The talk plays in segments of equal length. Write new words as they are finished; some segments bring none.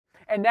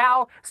And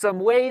now some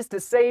ways to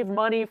save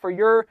money for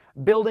your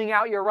building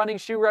out your running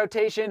shoe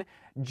rotation.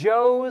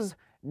 Joe's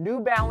New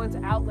Balance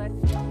outlet.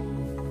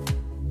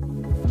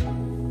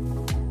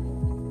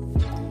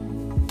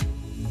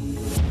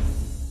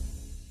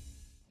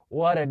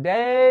 What a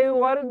day,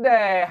 what a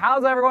day.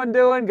 How's everyone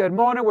doing? Good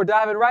morning. We're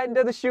diving right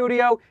into the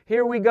studio.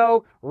 Here we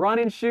go,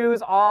 running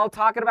shoes, all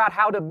talking about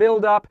how to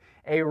build up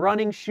a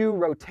running shoe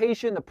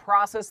rotation, the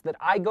process that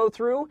I go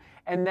through,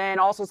 and then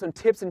also some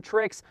tips and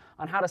tricks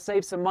on how to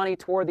save some money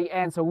toward the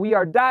end. So we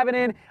are diving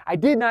in. I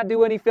did not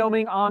do any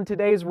filming on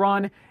today's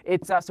run.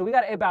 So we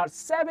got about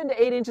 7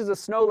 to 8 inches of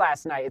snow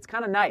last night. It's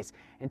kind of nice.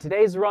 And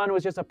today's run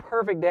was just a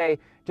perfect day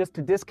just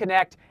to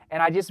disconnect.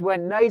 And I just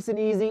went nice and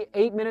easy,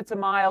 8 minutes a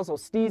mile, so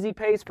steasy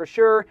pace for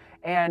sure.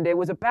 And it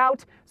was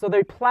about, so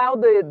they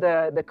plowed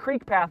the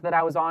creek path that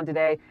I was on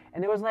today,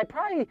 and there was like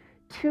probably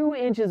 2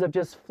 inches of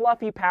just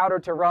fluffy powder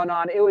to run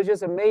on. It was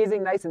just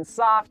amazing, nice and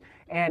soft,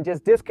 and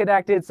just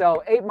disconnected.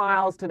 So 8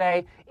 miles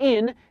today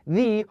in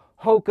the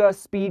Hoka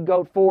Speed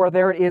Goat 4.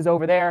 There it is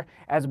over there,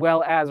 as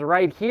well as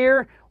right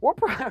here. We're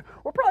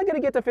probably going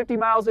to get to 50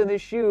 miles in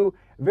this shoe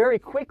very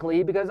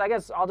quickly, because I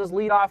guess I'll just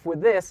lead off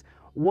with this.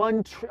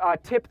 One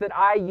tip that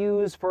I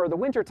use for the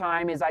winter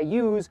time is I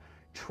use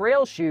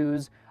trail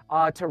shoes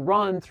to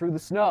run through the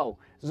snow.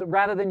 So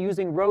rather than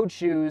using road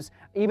shoes,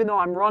 even though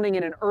I'm running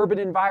in an urban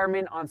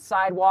environment on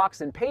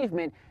sidewalks and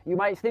pavement, you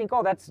might think,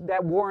 oh,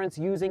 that warrants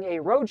using a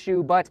road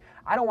shoe, but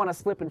I don't want to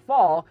slip and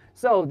fall.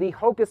 So the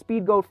Hoka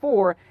Speed Goat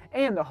 4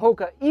 and the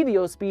Hoka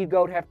Evio Speed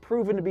Goat have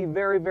proven to be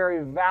very,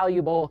 very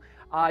valuable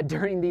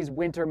during these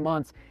winter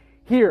months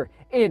here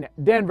in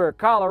Denver,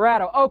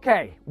 Colorado.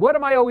 Okay, what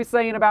am I always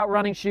saying about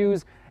running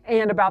shoes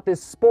and about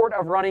this sport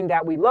of running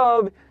that we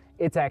love?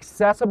 It's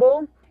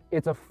accessible,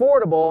 it's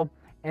affordable,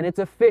 and it's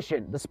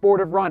efficient, the sport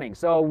of running.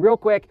 So real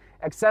quick,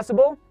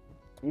 accessible,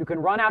 you can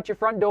run out your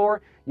front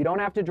door. You don't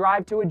have to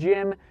drive to a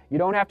gym. You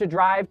don't have to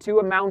drive to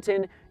a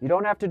mountain. You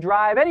don't have to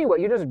drive anywhere.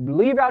 You just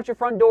leave out your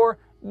front door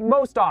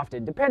most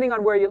often, depending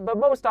on where you, but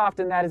most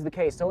often that is the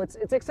case. So it's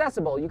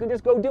accessible. You can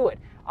just go do it.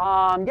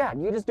 Yeah,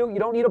 you just do it. You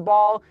don't need a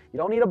ball. You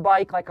don't need a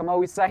bike, like I'm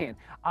always saying.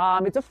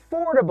 It's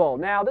affordable.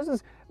 Now, this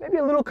is maybe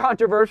a little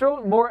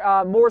controversial,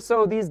 more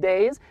so these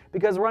days,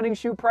 because running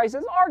shoe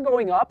prices are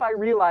going up. I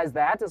realize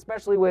that,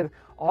 especially with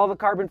all the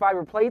carbon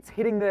fiber plates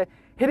hitting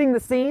the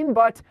scene.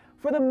 But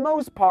for the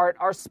most part,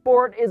 our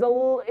sport is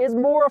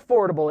more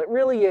affordable. It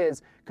really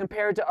is,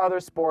 compared to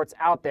other sports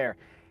out there.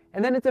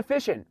 And then it's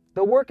efficient.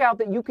 The workout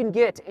that you can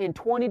get in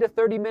 20 to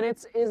 30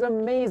 minutes is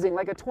amazing.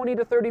 Like a 20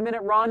 to 30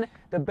 minute run,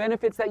 the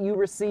benefits that you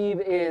receive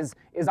is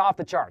off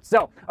the charts.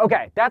 So,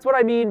 okay, that's what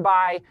I mean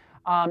by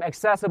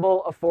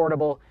accessible,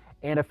 affordable,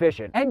 and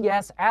efficient. And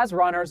yes, as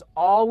runners,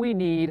 all we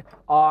need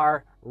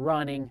are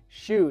running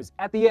shoes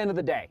at the end of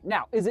the day.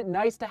 Now, is it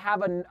nice to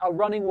have a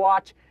running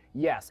watch?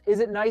 Yes. Is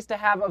it nice to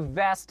have a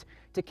vest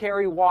to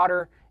carry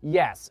water?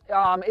 Yes.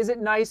 Is it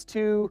nice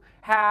to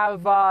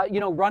have,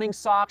 running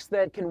socks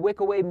that can wick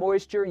away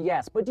moisture?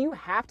 Yes. But do you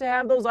have to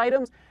have those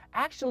items?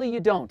 Actually, you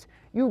don't.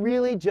 You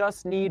really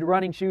just need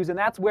running shoes, and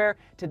that's where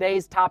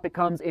today's topic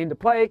comes into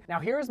play. Now,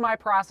 here's my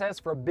process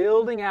for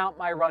building out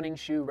my running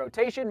shoe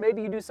rotation.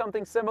 Maybe you do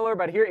something similar,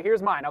 but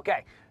here's mine.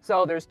 Okay,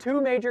 so there's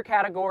 2 major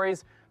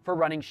categories for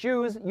running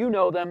shoes. You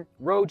know them: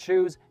 road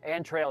shoes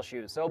and trail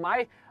shoes. So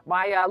my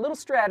little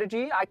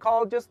strategy I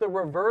call just the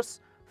reverse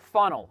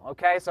funnel.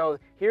 Okay, so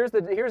here's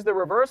the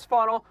reverse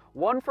funnel: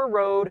 one for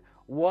road,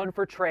 one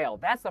for trail.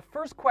 That's the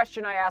first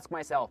question I ask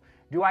myself.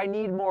 Do I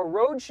need more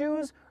road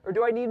shoes or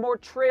do I need more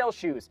trail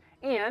shoes?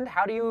 And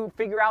how do you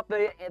figure out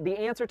the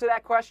answer to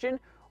that question?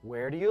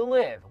 Where do you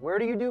live? Where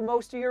do you do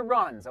most of your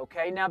runs?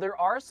 Okay, now there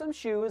are some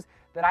shoes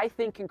that I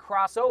think can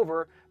cross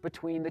over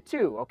between the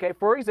two. Okay,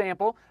 for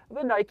example,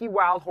 the Nike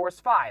Wild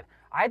Horse 5.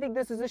 I think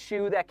this is a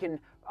shoe that can,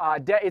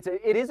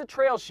 it is a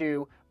trail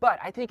shoe, but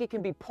I think it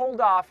can be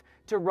pulled off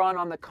to run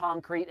on the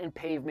concrete and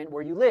pavement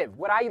where you live.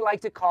 What I like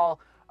to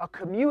call a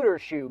commuter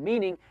shoe,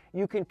 meaning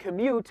you can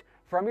commute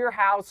from your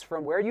house,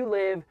 from where you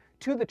live,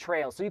 to the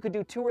trails. So you could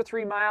do 2 or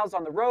 3 miles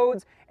on the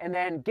roads and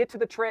then get to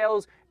the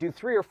trails, do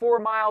 3 or 4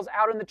 miles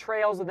out in the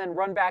trails, and then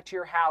run back to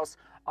your house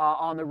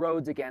on the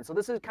roads again. So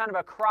this is kind of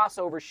a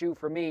crossover shoe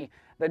for me,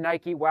 the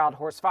Nike Wild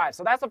Horse 5.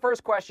 So that's the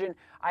first question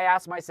I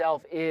ask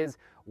myself is,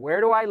 where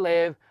do I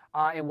live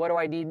and what do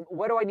I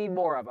need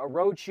more of, a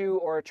road shoe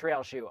or a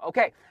trail shoe?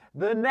 Okay,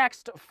 the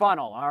next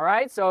funnel, all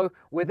right? So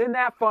within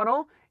that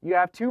funnel, you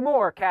have 2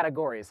 more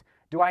categories.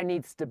 Do I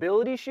need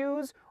stability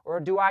shoes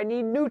or do I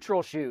need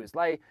neutral shoes?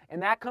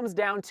 And that comes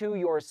down to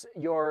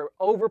your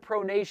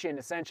overpronation,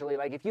 essentially.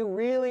 Like if you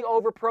really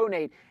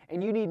overpronate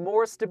and you need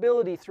more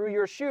stability through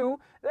your shoe,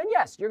 then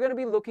yes, you're going to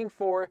be looking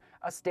for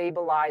a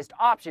stabilized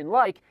option.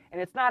 And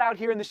it's not out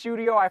here in the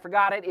studio, I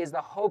forgot it, is the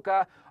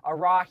Hoka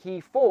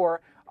Arahi 4,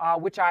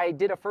 which I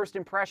did a first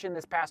impression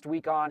this past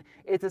week on.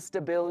 It's a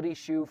stability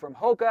shoe from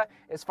Hoka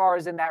as far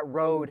as in that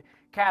road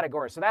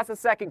category. So that's the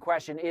second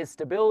question, is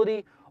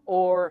stability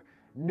or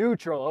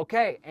neutral.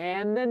 Okay,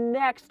 and the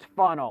next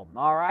funnel,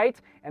 all right?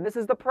 And this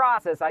is the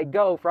process. I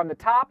go from the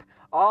top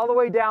all the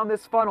way down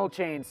this funnel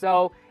chain.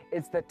 So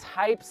it's the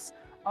types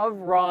of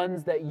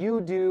runs that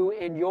you do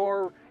in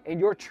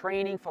your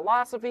training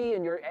philosophy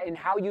and in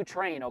how you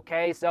train,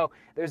 okay? So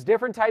there's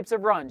different types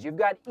of runs. You've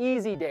got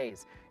easy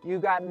days,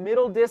 you've got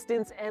middle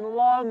distance and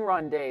long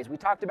run days. We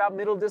talked about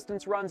middle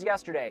distance runs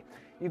yesterday.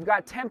 You've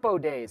got tempo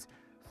days,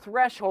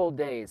 threshold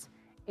days,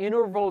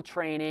 interval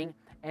training,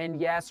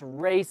 and yes,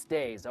 race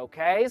days,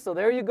 okay? So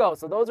there you go.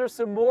 So those are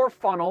some more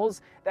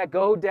funnels that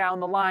go down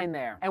the line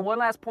there. And one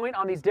last point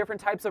on these different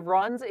types of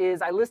runs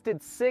is I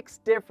listed 6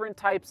 different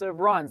types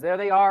of runs. There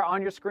they are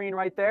on your screen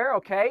right there,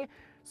 okay?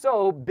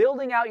 So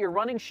building out your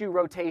running shoe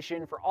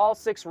rotation for all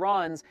 6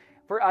 runs,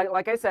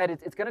 like I said,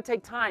 it's going to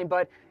take time,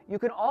 but you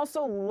can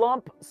also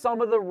lump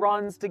some of the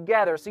runs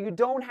together so you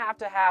don't have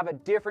to have a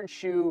different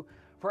shoe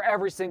for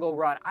every single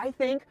run. I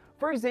think,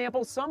 for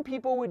example, some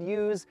people would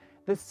use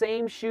the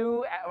same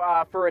shoe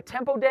for a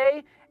tempo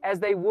day as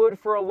they would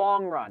for a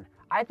long run.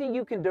 I think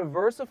you can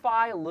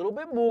diversify a little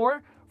bit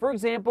more. For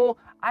example,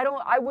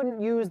 I wouldn't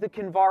use the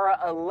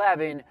Kinvara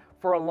 11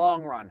 for a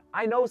long run.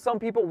 I know some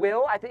people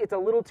will. I think it's a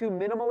little too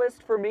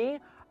minimalist for me,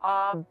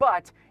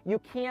 but you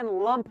can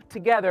lump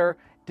together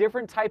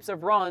different types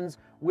of runs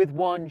with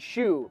one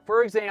shoe.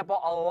 For example,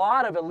 a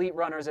lot of elite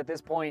runners at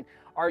this point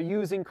are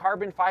using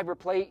carbon fiber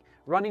plate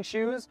running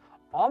shoes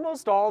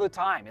almost all the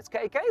time. It's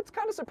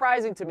kind of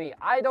surprising to me.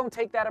 I don't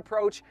take that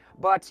approach,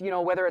 but you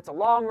know, whether it's a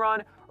long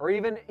run or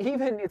even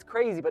it's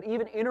crazy, but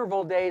even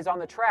interval days on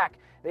the track,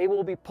 they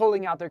will be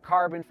pulling out their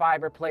carbon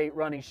fiber plate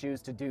running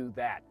shoes to do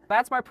that.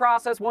 That's my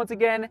process. Once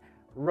again,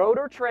 road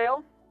or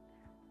trail,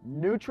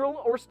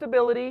 neutral or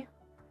stability,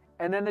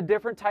 and then the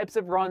different types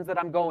of runs that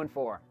I'm going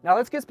for. Now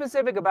let's get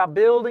specific about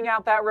building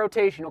out that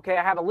rotation, okay?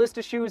 I have a list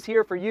of shoes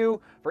here for you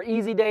for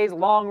easy days,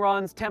 long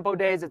runs, tempo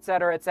days,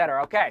 etc.,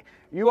 etc. Okay,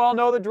 you all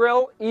know the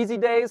drill. Easy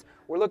days,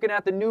 we're looking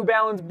at the New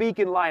Balance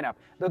Beacon lineup.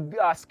 The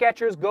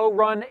Skechers Go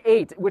Run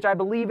 8, which I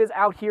believe is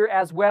out here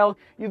as well.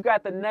 You've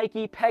got the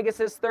Nike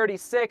Pegasus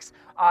 36.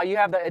 You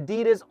have the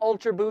Adidas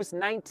Ultra Boost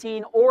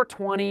 19 or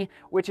 20,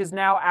 which is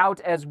now out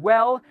as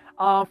well.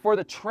 For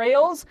the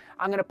trails,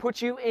 I'm going to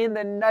put you in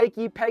the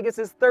Nike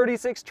Pegasus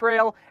 36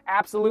 trail.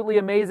 Absolutely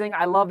amazing.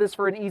 I love this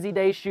for an easy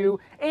day shoe.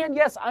 And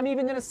yes, I'm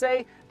even going to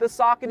say the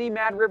Saucony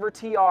Mad River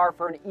TR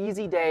for an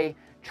easy day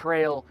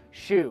trail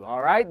shoe.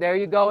 All right, there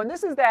you go. And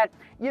this is that,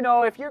 you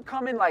know, if you're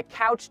coming like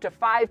couch to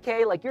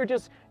 5K, like you're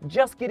just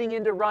getting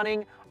into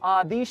running,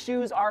 these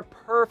shoes are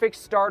perfect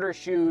starter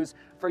shoes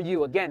for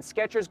you. Again,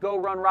 Skechers Go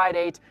Run Ride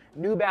 8,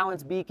 New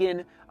Balance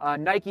Beacon,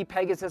 Nike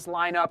Pegasus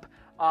lineup,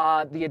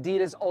 the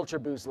Adidas Ultra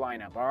Boost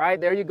lineup. All right,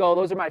 there you go.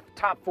 Those are my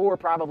top 4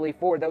 probably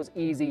for those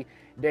easy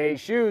day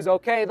shoes.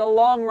 Okay, the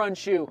long run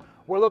shoe.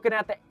 We're looking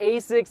at the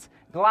Asics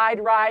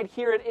Glide Ride.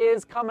 Here it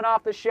is coming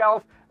off the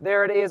shelf.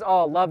 There it is.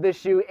 Oh, love this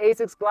shoe.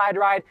 Asics Glide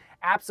Ride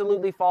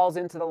absolutely falls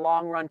into the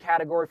long run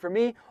category for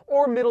me,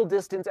 or middle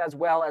distance as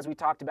well, as we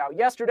talked about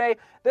yesterday.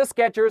 The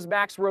Skechers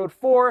Max Road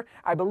 4,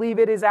 I believe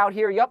it is out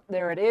here. Yep,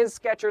 there it is.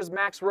 Skechers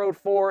Max Road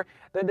 4.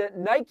 The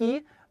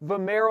Nike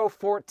Vomero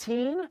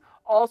 14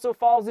 also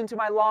falls into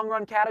my long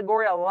run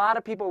category. A lot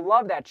of people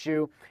love that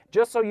shoe.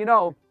 Just so you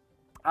know,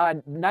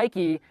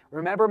 Nike,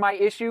 remember my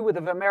issue with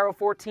the Vomero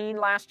 14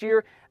 last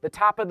year? The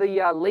top of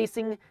the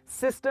lacing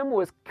system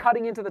was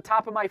cutting into the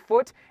top of my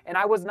foot, and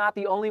I was not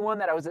the only one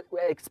that was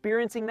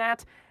experiencing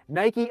that.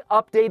 Nike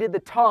updated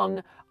the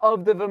tongue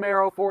of the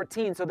Vomero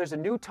 14, so there's a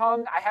new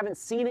tongue. I haven't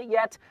seen it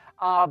yet,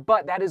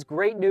 but that is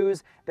great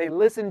news. They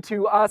listened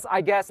to us,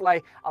 I guess.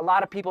 Like a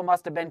lot of people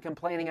must have been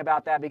complaining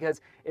about that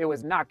because it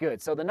was not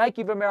good. So the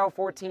Nike Vomero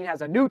 14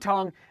 has a new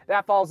tongue.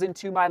 That falls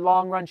into my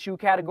long run shoe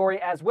category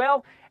as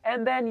well.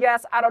 And then,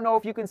 yes, I don't know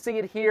if you can see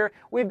it here,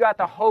 we've got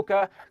the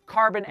Hoka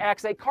Carbon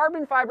X, a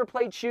carbon fiber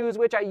plate shoes,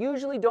 which I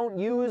usually don't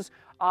use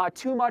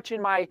too much in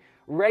my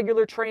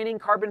regular training,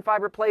 carbon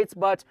fiber plates,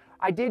 but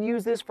I did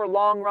use this for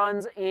long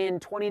runs in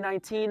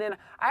 2019, and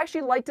I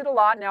actually liked it a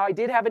lot. Now, I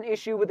did have an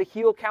issue with the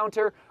heel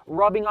counter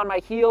rubbing on my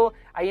heel.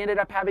 I ended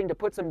up having to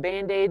put some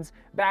Band-Aids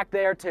back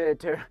there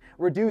to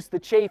reduce the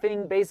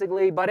chafing,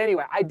 basically. But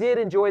anyway, I did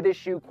enjoy this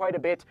shoe quite a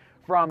bit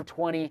from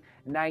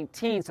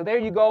 2019. So there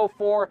you go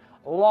for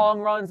long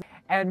runs.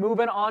 And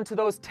moving on to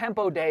those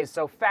tempo days,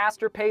 so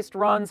faster paced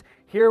runs.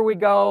 Here we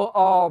go.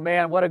 Oh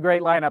man, what a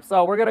great lineup.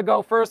 So we're gonna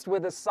go first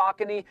with the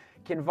Saucony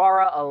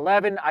Kinvara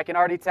 11. I can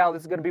already tell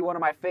this is gonna be one of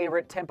my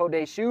favorite tempo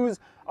day shoes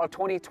of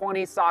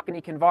 2020,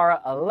 Saucony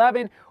Kinvara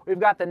 11. We've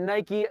got the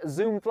Nike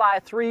Zoom Fly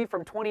 3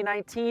 from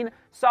 2019.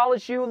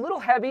 Solid shoe, a little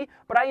heavy,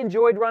 but I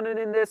enjoyed running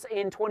in this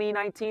in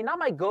 2019. Not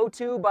my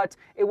go-to, but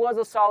it was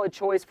a solid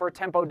choice for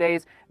tempo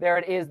days. There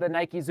it is, the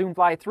Nike Zoom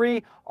Fly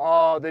 3.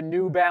 Oh, the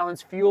New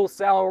Balance Fuel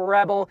Cell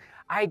Rebel.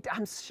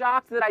 I'm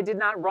shocked that I did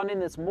not run in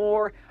this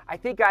more. I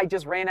think I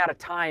just ran out of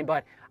time,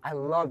 but I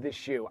love this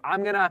shoe.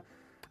 I'm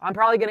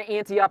probably gonna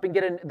ante up and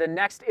get the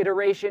next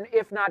iteration,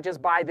 if not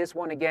just buy this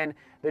one again,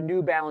 the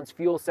New Balance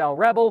Fuel Cell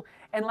Rebel.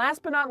 And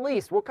last but not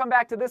least, we'll come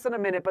back to this in a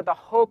minute, but the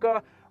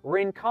Hoka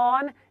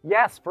Rincon,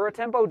 yes, for a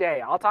tempo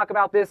day. I'll talk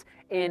about this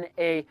in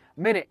a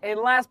minute. And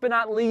last but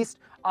not least,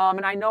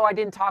 and I know I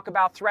didn't talk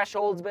about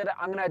thresholds, but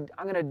I'm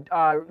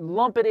gonna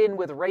lump it in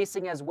with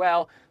racing as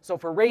well. So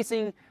for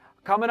racing,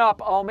 Coming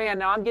up, oh man,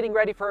 now I'm getting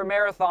ready for a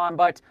marathon,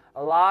 but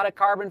a lot of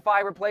carbon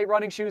fiber plate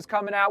running shoes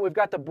coming out. We've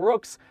got the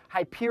Brooks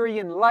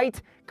Hyperion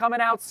Light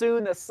coming out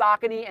soon, the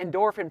Saucony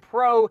Endorphin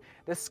Pro,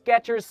 the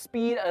Skechers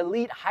Speed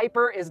Elite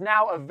Hyper is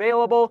now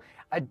available.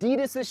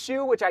 Adidas'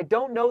 shoe, which I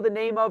don't know the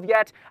name of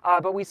yet,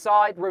 but we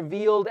saw it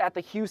revealed at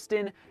the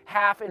Houston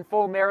half and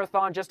full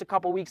marathon just a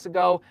couple weeks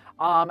ago,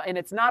 and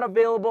it's not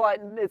available.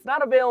 It's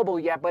not available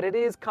yet, but it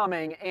is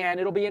coming, and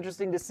it'll be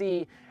interesting to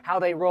see how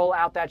they roll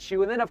out that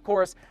shoe. And then, of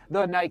course,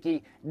 the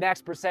Nike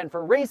Next Percent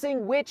for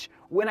racing, which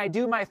when I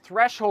do my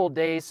threshold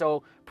days,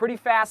 so pretty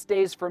fast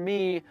days for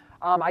me,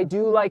 I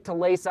do like to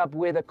lace up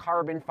with a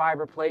carbon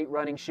fiber plate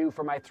running shoe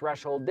for my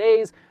threshold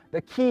days. The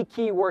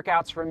key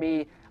workouts for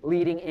me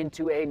leading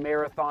into a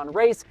marathon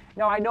race.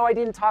 Now, I know I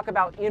didn't talk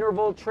about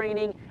interval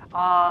training.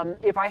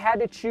 If I had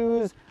to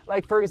choose,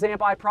 like for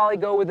example, I'd probably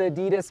go with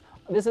Adidas.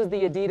 This is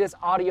the Adidas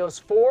Adios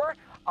 4,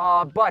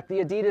 but the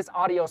Adidas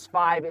Adios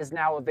 5 is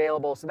now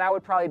available. So that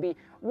would probably be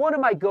one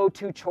of my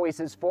go-to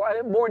choices for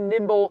a more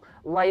nimble,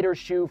 lighter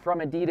shoe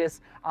from Adidas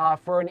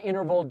for an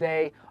interval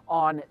day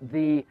on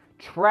the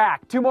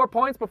track. 2 more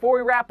points before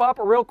we wrap up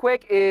real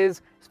quick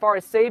is as far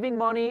as saving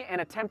money and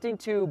attempting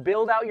to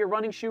build out your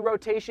running shoe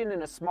rotation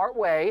in a smart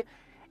way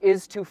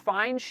is to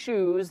find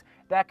shoes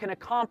that can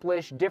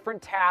accomplish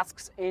different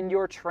tasks in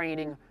your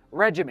training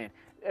regimen.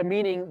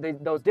 Meaning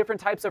those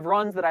different types of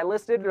runs that I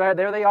listed,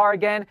 there they are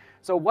again.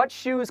 So what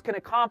shoes can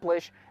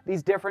accomplish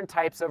these different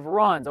types of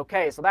runs?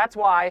 Okay, so that's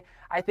why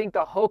I think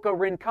the Hoka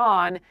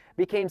Rincon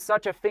became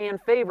such a fan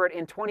favorite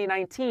in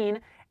 2019,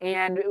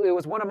 and it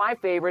was one of my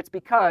favorites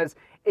because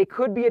it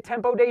could be a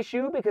tempo day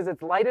shoe because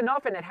it's light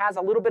enough and it has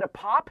a little bit of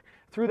pop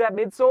through that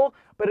midsole,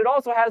 but it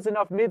also has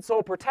enough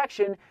midsole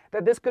protection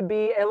that this could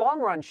be a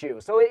long run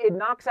shoe. So it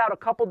knocks out a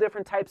couple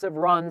different types of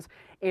runs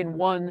in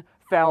one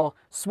fell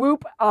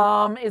swoop.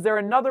 Is there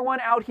another one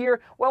out here?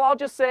 Well, I'll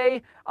just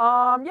say,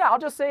 I'll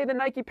just say the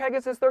Nike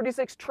Pegasus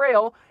 36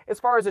 Trail. As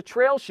far as a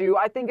trail shoe,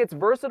 I think it's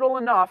versatile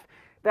enough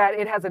that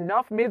it has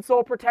enough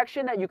midsole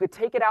protection that you could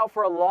take it out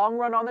for a long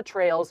run on the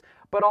trails,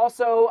 but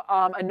also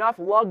enough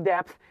lug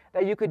depth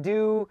that you could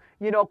do,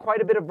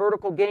 quite a bit of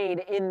vertical gain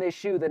in this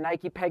shoe, the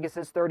Nike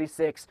Pegasus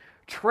 36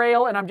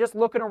 Trail. And I'm just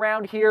looking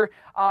around here.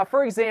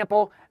 For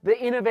example, the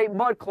Innovate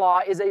Mud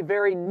Claw is a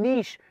very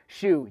niche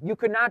shoe.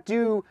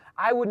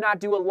 I would not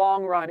do a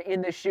long run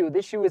in this shoe.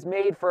 This shoe is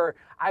made for,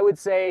 I would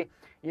say,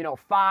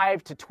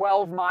 5 to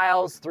 12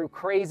 miles through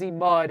crazy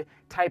mud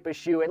type of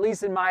shoe, at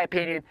least in my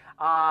opinion,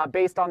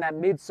 based on that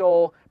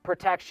midsole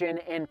protection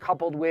and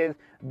coupled with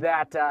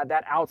that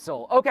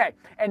outsole. Okay,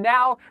 and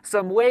now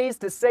some ways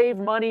to save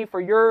money for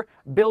your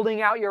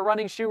building out your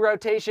running shoe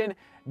rotation.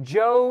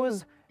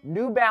 Joe's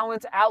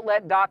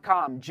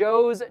NewBalanceOutlet.com.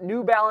 Joe's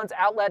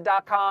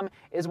NewBalanceOutlet.com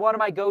is one of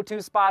my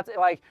go-to spots,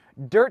 like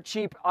dirt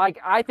cheap.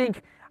 I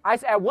think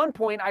at one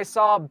point I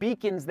saw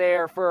Beacons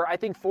there for I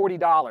think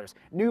 $40.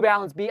 New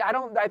Balance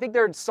I think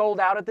they're sold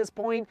out at this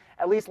point.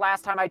 At least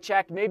last time I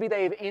checked. Maybe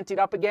they've anted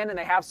up again and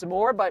they have some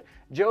more. But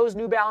Joe's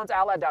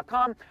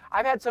NewBalanceOutlet.com.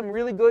 I've had some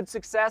really good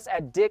success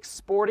at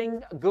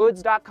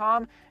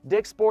Dick'sSportingGoods.com.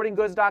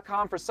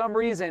 Dick'sSportingGoods.com. For some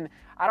reason,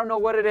 I don't know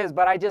what it is,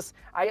 but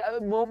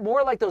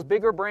more like those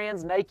bigger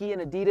brands, Nike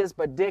and Adidas,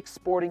 but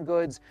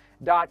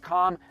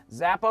Dick'sSportingGoods.com.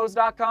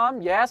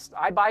 Zappos.com. Yes,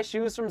 I buy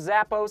shoes from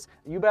Zappos.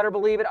 You better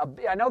believe it.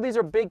 I know these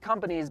are big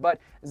companies,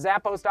 but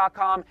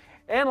Zappos.com.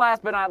 And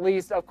last but not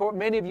least, of course,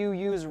 many of you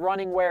use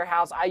Running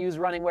Warehouse. I use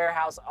Running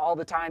Warehouse all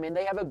the time, and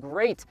they have a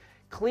great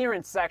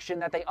clearance section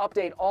that they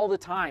update all the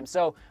time.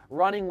 So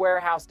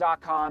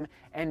runningwarehouse.com,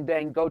 and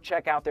then go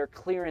check out their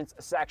clearance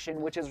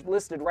section, which is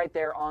listed right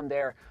there on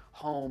their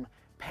home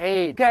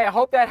page. Okay, I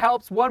hope that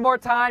helps. One more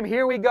time,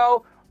 here we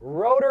go.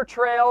 Rotor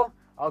Trail,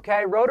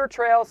 okay, Rotor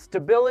Trail,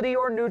 stability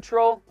or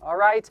neutral, all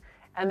right,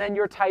 and then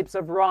your types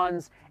of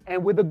runs,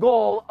 and with the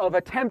goal of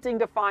attempting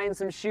to find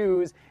some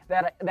shoes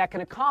that can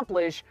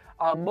accomplish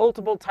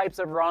multiple types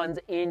of runs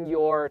in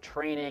your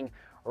training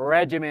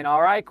regimen.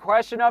 All right,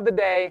 question of the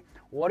day: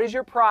 what is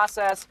your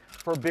process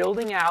for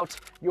building out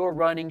your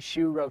running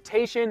shoe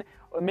rotation?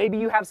 Or maybe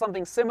you have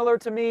something similar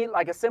to me,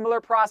 like a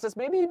similar process.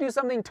 Maybe you do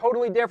something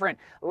totally different.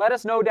 Let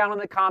us know down in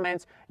the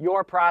comments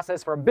your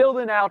process for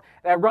building out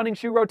that running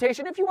shoe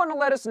rotation. If you want to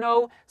let us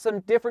know some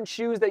different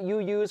shoes that you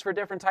use for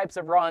different types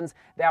of runs,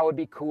 that would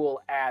be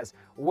cool as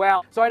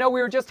well. So I know we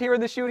were just here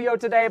in the studio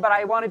today, but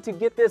I wanted to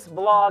get this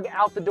vlog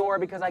out the door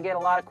because I get a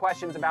lot of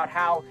questions about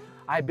how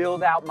I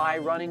build out my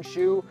running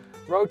shoe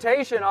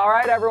rotation. All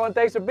right, everyone,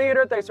 thanks for being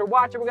here. Thanks for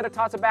watching. We're going to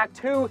toss it back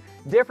 2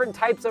 different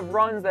types of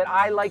runs that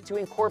I like to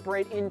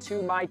incorporate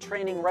into my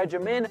training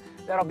regimen.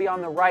 That'll be on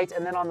the right,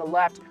 and then on the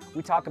left,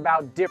 we talk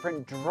about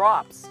different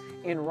drops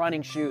in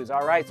running shoes.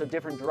 All right, so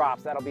different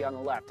drops. That'll be on the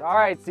left. All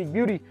right, see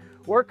beauty,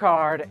 work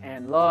hard,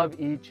 and love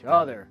each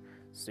other.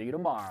 See you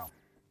tomorrow.